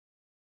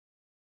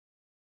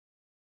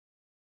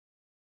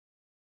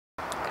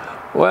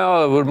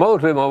Well, it was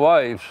mostly my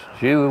wife.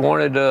 She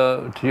wanted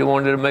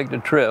to make the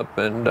trip,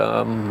 and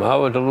I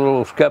was a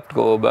little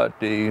skeptical about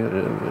the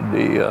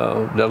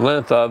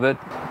length of it.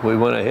 We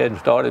went ahead and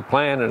started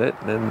planning it,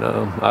 and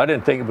I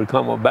didn't think it would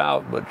come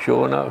about, but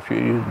sure enough, she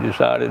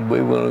decided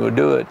we were going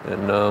to do it.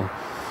 And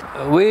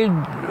we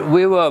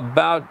were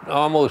about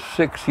almost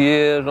 6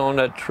 years on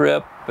that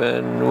trip,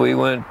 and we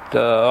went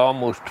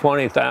almost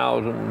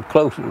 20,000,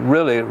 close,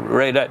 really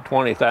right at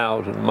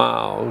 20,000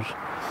 miles.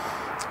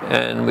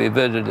 And we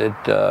visited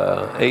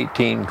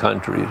 18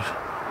 countries.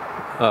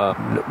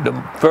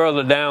 The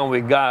further down we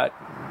got,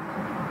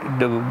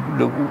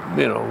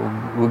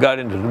 we got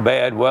into some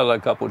bad weather a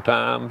couple of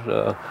times,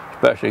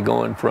 especially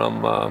going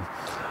from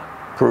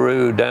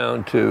Peru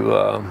down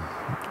to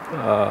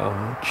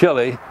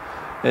Chile.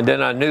 And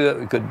then I knew that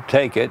we could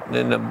take it, and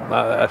then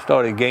I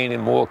started gaining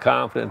more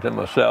confidence in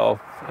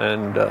myself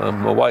and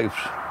my wife's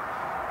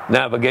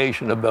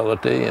navigation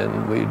ability,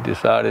 and we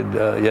decided,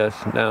 yes,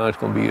 now it's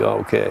going to be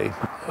okay.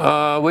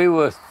 We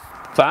were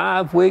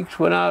 5 weeks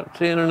without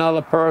seeing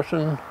another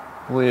person.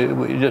 There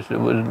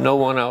was no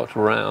one else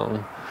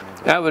around.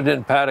 That was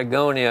in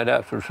Patagonia.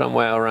 That was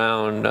somewhere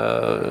around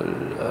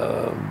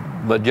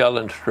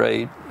Magellan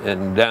Strait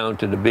and down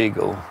to the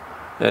Beagle,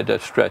 at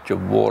that stretch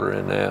of water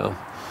in there.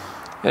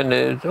 And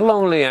there's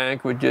lonely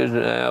anchorages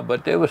there,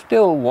 but they were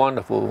still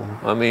wonderful.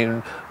 I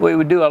mean, we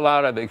would do a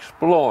lot of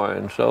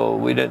exploring, so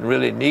we didn't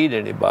really need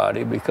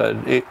anybody, because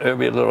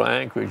every little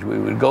anchorage we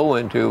would go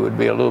into would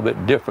be a little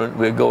bit different.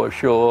 We'd go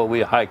ashore,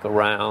 we'd hike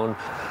around.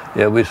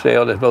 Yeah, we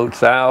sailed at about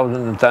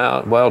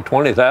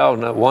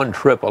 20,000 at one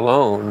trip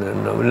alone,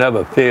 and we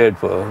never feared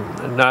for,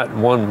 not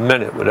 1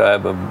 minute would I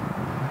ever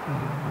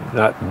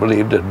not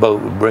believe this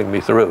boat would bring me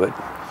through it.